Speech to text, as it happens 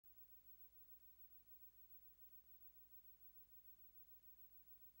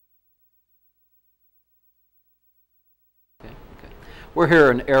We're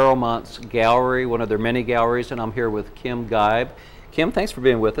here in Aeromont's gallery, one of their many galleries, and I'm here with Kim Geib. Kim, thanks for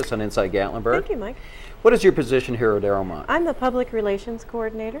being with us on Inside Gatlinburg. Thank you, Mike. What is your position here at Aeromont? I'm the Public Relations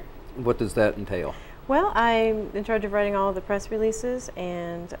Coordinator. What does that entail? Well, I'm in charge of writing all of the press releases,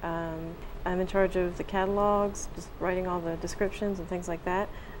 and I'm in charge of the catalogs, just writing all the descriptions and things like that,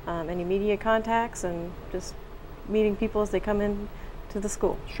 any media contacts, and just meeting people as they come in to the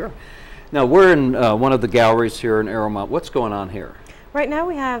school. Sure. Now, we're in one of the galleries here in Aeromont. What's going on here? Right now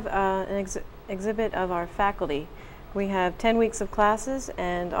we have an exhibit of our faculty. We have 10 weeks of classes,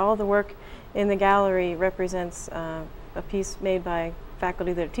 and all the work in the gallery represents a piece made by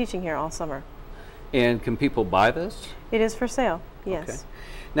faculty that are teaching here all summer. And can people buy this? It is for sale, yes. Okay.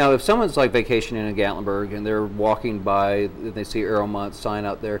 Now, if someone's like vacationing in Gatlinburg and they're walking by and they see Aeromont sign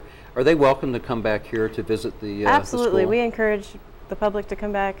out there, are they welcome to come back here to visit the Absolutely. the school? We encourage the public to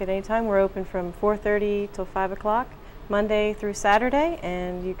come back at any time. We're open from 4:30 till 5 o'clock, Monday through Saturday,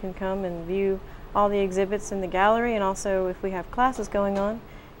 and you can come and view all the exhibits in the gallery, and also if we have classes going on,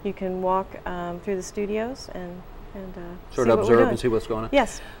 you can walk through the studios and sort of observe and see what's going on?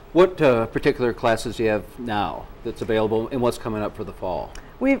 Yes. What particular classes do you have now that's available, and what's coming up for the fall?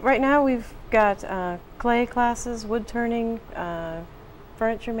 Right now we've got clay classes, wood turning,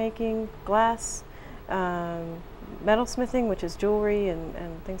 furniture making, glass, metalsmithing, which is jewelry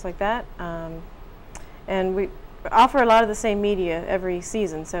and things like that. And we offer a lot of the same media every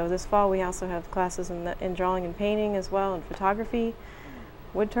season. So this fall we also have classes in drawing and painting as well, and photography,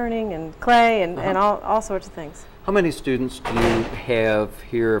 wood turning and clay, and all sorts of things. How many students do you have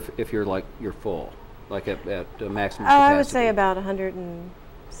here if you're full, like at maximum capacity? I would say about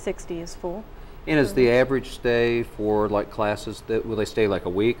 160 is full. And is the average stay for like classes, will they stay like a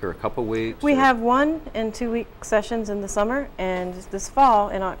week or a couple weeks? We have 1 and 2 week sessions in the summer, and this fall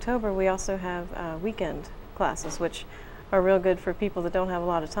in October we also have weekend classes, which are real good for people that don't have a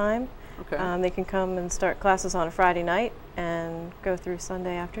lot of time. Okay. They can come and start classes on a Friday night and go through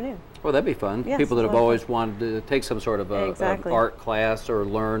Sunday afternoon. Well, that'd be fun. Yes, people that have always wanted to take some sort of a art class or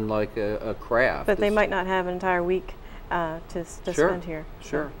learn like a craft. But they might not have an entire week to spend here.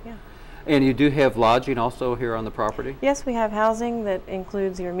 Sure. So, yeah. And you do have lodging also here on the property? Yes, we have housing that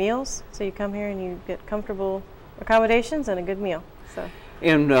includes your meals. So you come here and you get comfortable accommodations and a good meal. So.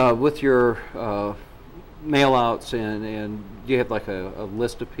 And with your mail-outs, and do you have like a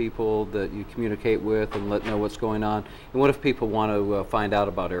list of people that you communicate with and let know what's going on? And what if people want to find out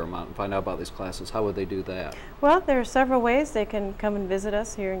about Aeromont and find out about these classes? How would they do that? Well, there are several ways. They can come and visit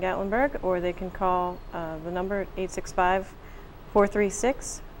us here in Gatlinburg, or they can call the number at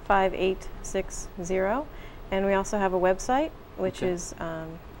 865-436-5860. And we also have a website, which is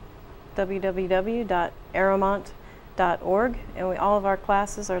www.aeromont.org, and all of our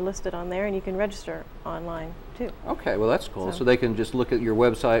classes are listed on there, and you can register online too. Okay, well that's cool. So they can just look at your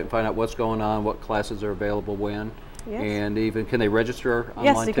website and find out what's going on, what classes are available when, and even can they register online?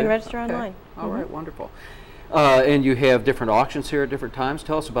 Yes, you can register online. All right, wonderful. And you have different auctions here at different times.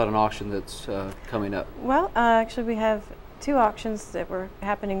 Tell us about an auction that's coming up. Well, actually we have 2 auctions that were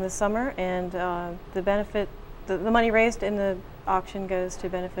happening this summer, and the money raised in the auction goes to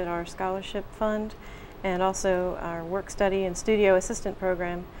benefit our scholarship fund, and also our work study and studio assistant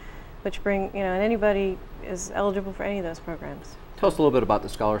program, which and anybody is eligible for any of those programs. Tell us a little bit about the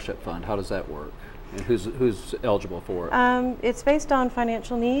scholarship fund. How does that work, and who's eligible for it? It's based on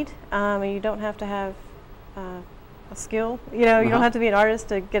financial need. You don't have to have a skill. You don't have to be an artist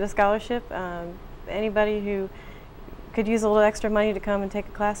to get a scholarship. Anybody who could use a little extra money to come and take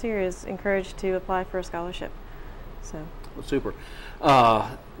a class here is encouraged to apply for a scholarship. So. Well, super.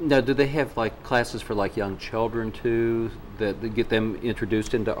 Now, do they have like classes for like young children too, that get them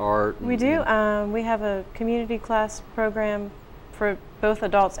introduced into art? We do. We have a community class program for both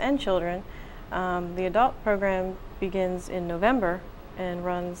adults and children. The adult program begins in November and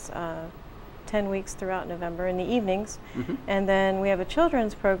runs 10 weeks throughout November in the evenings. And then we have a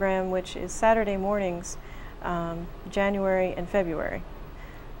children's program, which is Saturday mornings, January and February.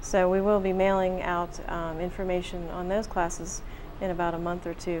 So we will be mailing out information on those classes in about a month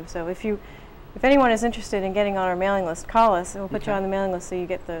or 2. So if anyone is interested in getting on our mailing list, call us and we'll put you on the mailing list so you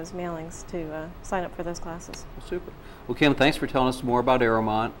get those mailings to sign up for those classes. Well, super. Well, Kim, thanks for telling us more about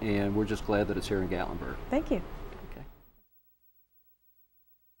Aeromont, and we're just glad that it's here in Gatlinburg. Thank you.